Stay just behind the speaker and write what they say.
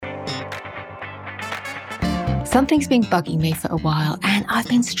Something's been bugging me for a while and I've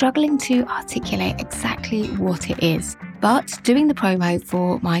been struggling to articulate exactly what it is. But doing the promo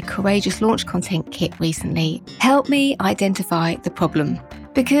for my Courageous Launch Content Kit recently helped me identify the problem.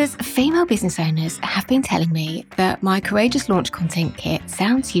 Because female business owners have been telling me that my Courageous Launch Content Kit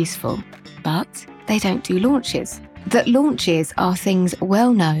sounds useful, but they don't do launches. That launches are things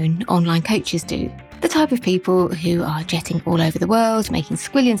well-known online coaches do. The type of people who are jetting all over the world, making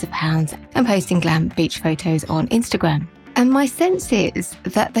squillions of pounds and posting glam beach photos on Instagram. And my sense is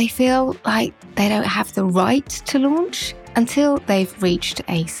that they feel like they don't have the right to launch until they've reached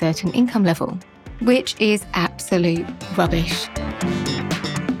a certain income level, which is absolute rubbish.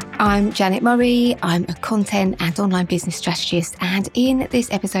 I'm Janet Murray, I'm a content and online business strategist, and in this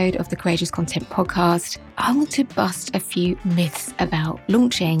episode of the Courageous Content Podcast, I want to bust a few myths about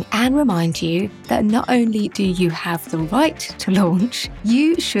launching and remind you that not only do you have the right to launch,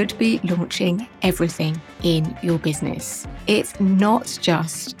 you should be launching everything in your business. It's not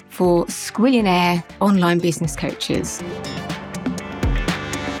just for squillionaire online business coaches.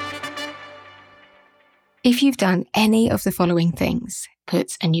 If you've done any of the following things,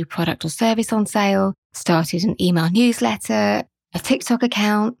 put a new product or service on sale, started an email newsletter, a TikTok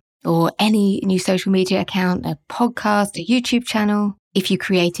account, or any new social media account, a podcast, a YouTube channel, if you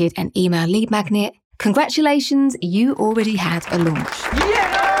created an email lead magnet, congratulations, you already had a launch.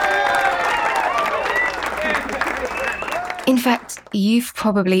 In fact, you've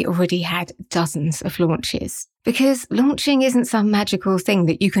probably already had dozens of launches, because launching isn't some magical thing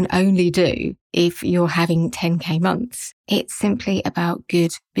that you can only do if you're having 10K months. It's simply about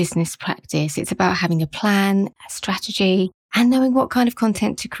good business practice. It's about having a plan, a strategy, and knowing what kind of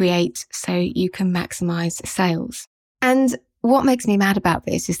content to create so you can maximize sales. And what makes me mad about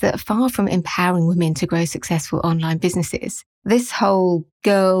this is that far from empowering women to grow successful online businesses, this whole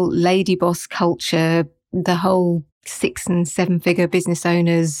girl, lady boss culture, the whole 6- and 7-figure business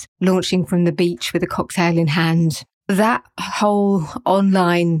owners launching from the beach with a cocktail in hand, that whole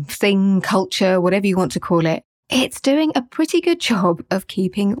online thing, culture, whatever you want to call it, it's doing a pretty good job of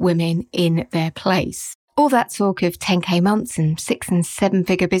keeping women in their place. All that talk of 10K months and 6- and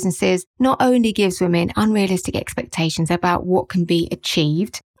 7-figure businesses not only gives women unrealistic expectations about what can be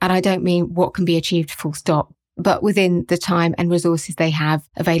achieved, and I don't mean what can be achieved full stop, but within the time and resources they have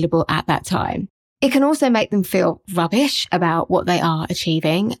available at that time. It can also make them feel rubbish about what they are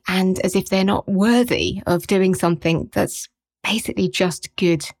achieving and as if they're not worthy of doing something that's basically just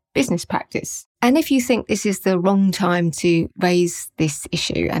good business practice. And if you think this is the wrong time to raise this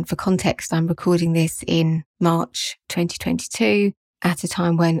issue, and for context, I'm recording this in March 2022 at a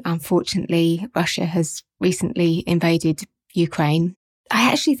time when, unfortunately, Russia has recently invaded Ukraine, I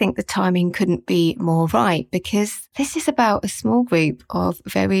actually think the timing couldn't be more right, because this is about a small group of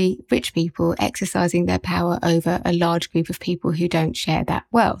very rich people exercising their power over a large group of people who don't share that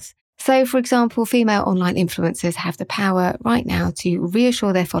wealth. So, for example, female online influencers have the power right now to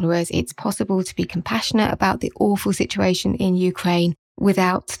reassure their followers it's possible to be compassionate about the awful situation in Ukraine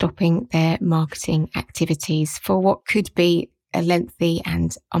without stopping their marketing activities for what could be a lengthy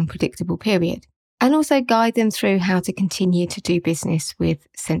and unpredictable period. And also guide them through how to continue to do business with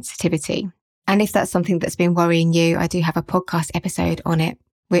sensitivity. And if that's something that's been worrying you, I do have a podcast episode on it,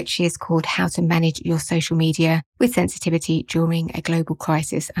 which is called How to Manage Your Social Media with Sensitivity During a Global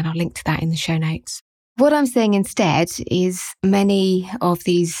Crisis, and I'll link to that in the show notes. What I'm saying instead is many of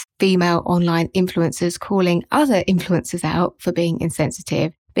these female online influencers calling other influencers out for being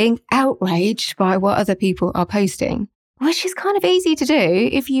insensitive, being outraged by what other people are posting, which is kind of easy to do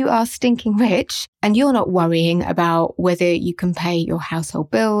if you are stinking rich and you're not worrying about whether you can pay your household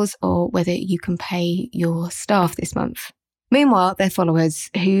bills or whether you can pay your staff this month. Meanwhile, their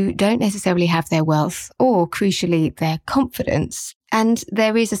followers, who don't necessarily have their wealth or, crucially, their confidence, and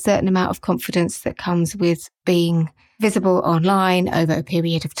there is a certain amount of confidence that comes with being visible online over a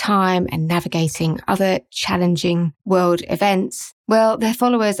period of time and navigating other challenging world events, well, their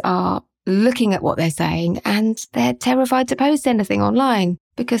followers are looking at what they're saying and they're terrified to post anything online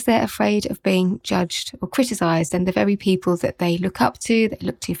because they're afraid of being judged or criticised, and the very people that they look up to, they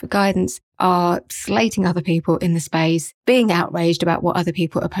look to for guidance, are slating other people in the space, being outraged about what other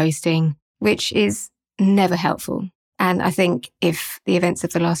people are posting, which is never helpful. And I think if the events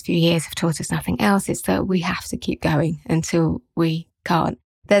of the last few years have taught us nothing else, it's that we have to keep going until we can't.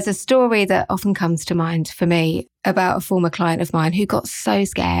 There's a story that often comes to mind for me about a former client of mine who got so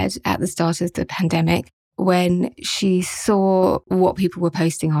scared at the start of the pandemic when she saw what people were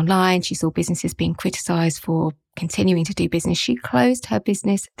posting online. She saw businesses being criticised for continuing to do business. She closed her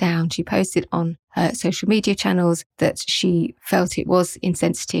business down. She posted on her social media channels that she felt it was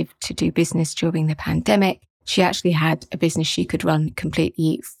insensitive to do business during the pandemic. She actually had a business she could run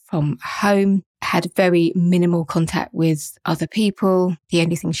completely from home, had very minimal contact with other people. The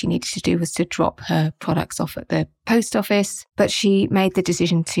only thing she needed to do was to drop her products off at the post office. But she made the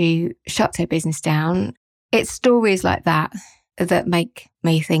decision to shut her business down. It's stories like that that make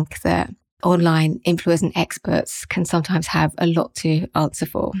me think that online influencers and experts can sometimes have a lot to answer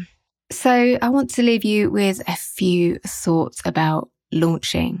for. So I want to leave you with a few thoughts about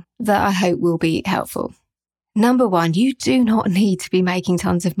launching that I hope will be helpful. Number one, you do not need to be making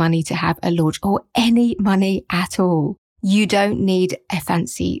tons of money to have a launch, or any money at all. You don't need a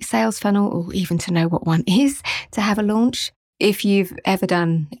fancy sales funnel or even to know what one is to have a launch. If you've ever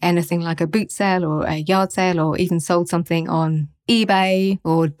done anything like a boot sale or a yard sale, or even sold something on eBay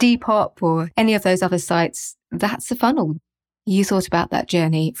or Depop or any of those other sites, that's a funnel. You thought about that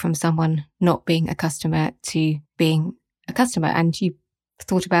journey from someone not being a customer to being a customer, and you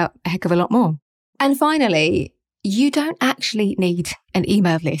thought about a heck of a lot more. And finally, you don't actually need an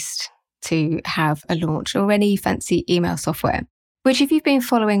email list to have a launch or any fancy email software, which if you've been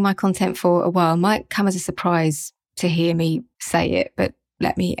following my content for a while might come as a surprise to hear me say it, but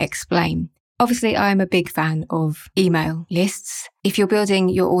let me explain. Obviously, I'm a big fan of email lists. If you're building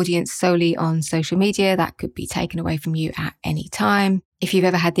your audience solely on social media, that could be taken away from you at any time. If you've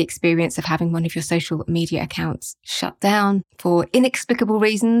ever had the experience of having one of your social media accounts shut down for inexplicable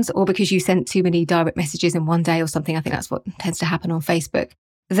reasons, or because you sent too many direct messages in one day or something, I think that's what tends to happen on Facebook,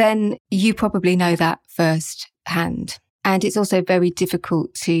 then you probably know that firsthand. And it's also very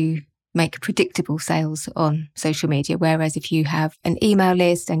difficult to make predictable sales on social media. Whereas if you have an email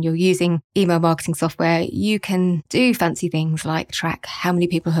list and you're using email marketing software, you can do fancy things like track how many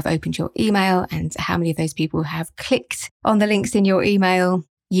people have opened your email and how many of those people have clicked on the links in your email.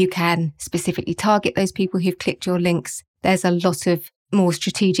 You can specifically target those people who've clicked your links. There's a lot of more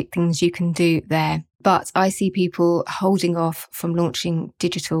strategic things you can do there. But I see people holding off from launching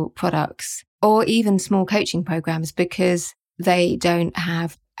digital products or even small coaching programs because they don't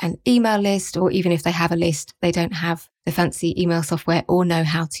have an email list, or even if they have a list, they don't have the fancy email software or know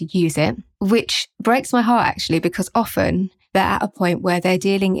how to use it, which breaks my heart actually, because often they're at a point where they're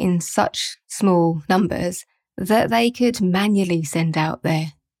dealing in such small numbers that they could manually send out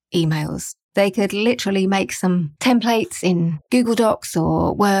their emails. They could literally make some templates in Google Docs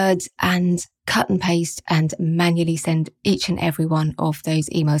or Word and cut and paste and manually send each and every one of those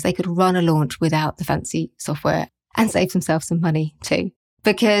emails. They could run a launch without the fancy software and save themselves some money too.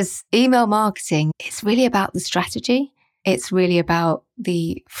 Because email marketing, it's really about the strategy. It's really about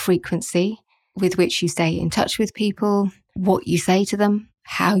the frequency with which you stay in touch with people, what you say to them,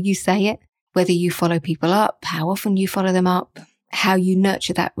 how you say it, whether you follow people up, how often you follow them up, how you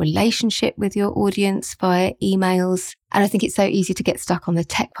nurture that relationship with your audience via emails. And I think it's so easy to get stuck on the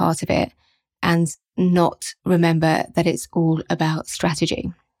tech part of it and not remember that it's all about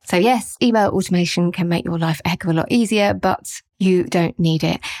strategy. So yes, email automation can make your life a heck of a lot easier, but you don't need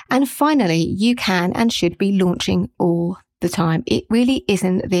it. And finally, you can and should be launching all the time. It really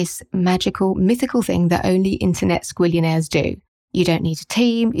isn't this magical, mythical thing that only internet squillionaires do. You don't need a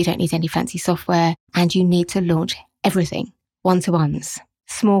team, you don't need any fancy software, and you need to launch everything. One-to-ones,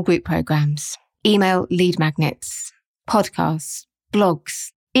 small group programs, email lead magnets, podcasts,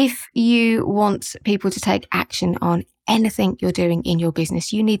 blogs. If you want people to take action on anything you're doing in your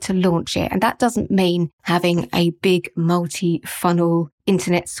business, you need to launch it. And that doesn't mean having a big multi-funnel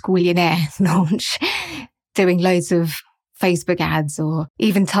internet squillionaire launch, doing loads of Facebook ads or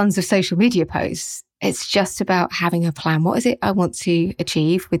even tons of social media posts. It's just about having a plan. What is it I want to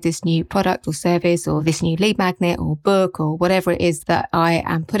achieve with this new product or service or this new lead magnet or book or whatever it is that I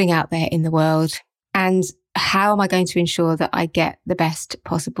am putting out there in the world? And how am I going to ensure that I get the best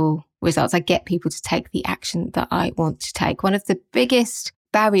possible results? I get people to take the action that I want to take. One of the biggest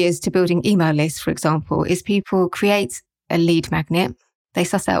barriers to building email lists, for example, is people create a lead magnet. They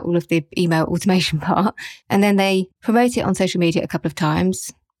suss out all of the email automation part, and then they promote it on social media a couple of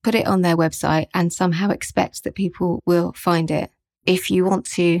times, put it on their website, and somehow expect that people will find it. If you want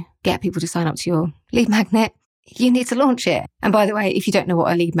to get people to sign up to your lead magnet, you need to launch it. And by the way, if you don't know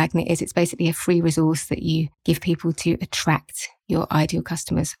what a lead magnet is, it's basically a free resource that you give people to attract your ideal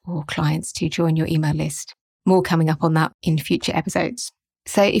customers or clients to join your email list. More coming up on that in future episodes.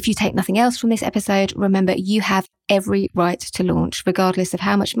 So if you take nothing else from this episode, remember you have every right to launch, regardless of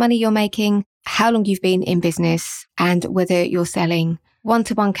how much money you're making, how long you've been in business, and whether you're selling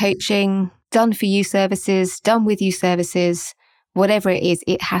one-to-one coaching, done for you services, done with you services, whatever it is,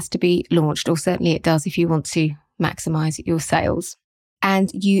 it has to be launched, or certainly it does if you want to maximize your sales. And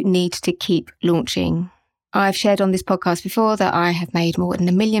you need to keep launching I've shared on this podcast before that I have made more than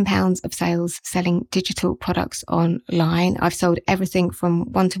 £1 million of sales selling digital products online. I've sold everything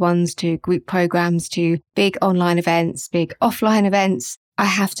from one-to-ones to group programs to big online events, big offline events. I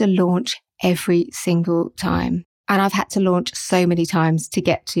have to launch every single time. And I've had to launch so many times to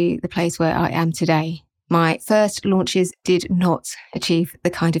get to the place where I am today. My first launches did not achieve the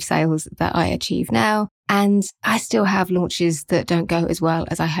kind of sales that I achieve now. And I still have launches that don't go as well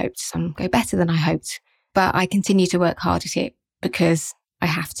as I hoped. Some go better than I hoped. But I continue to work hard at it because I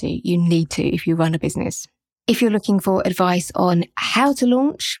have to. You need to if you run a business. If you're looking for advice on how to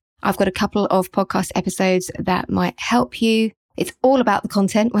launch, I've got a couple of podcast episodes that might help you. It's all about the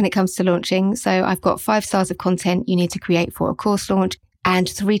content when it comes to launching. So I've got 5 styles of content you need to create for a course launch and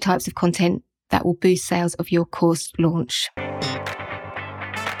 3 types of content that will boost sales of your course launch.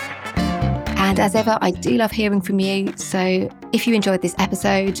 And as ever, I do love hearing from you. So if you enjoyed this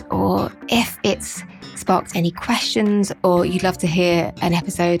episode, or if it's sparked any questions, or you'd love to hear an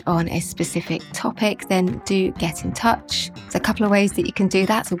episode on a specific topic, then do get in touch. There's a couple of ways that you can do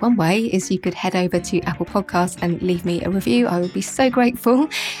that. So one way is you could head over to Apple Podcasts and leave me a review. I would be so grateful.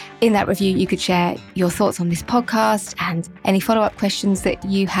 In that review, you could share your thoughts on this podcast and any follow-up questions that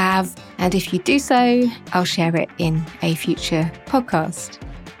you have. And if you do so, I'll share it in a future podcast.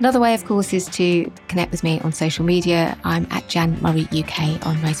 Another way, of course, is to connect with me on social media. I'm at Jan Murray UK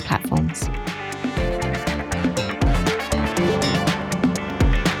on most platforms.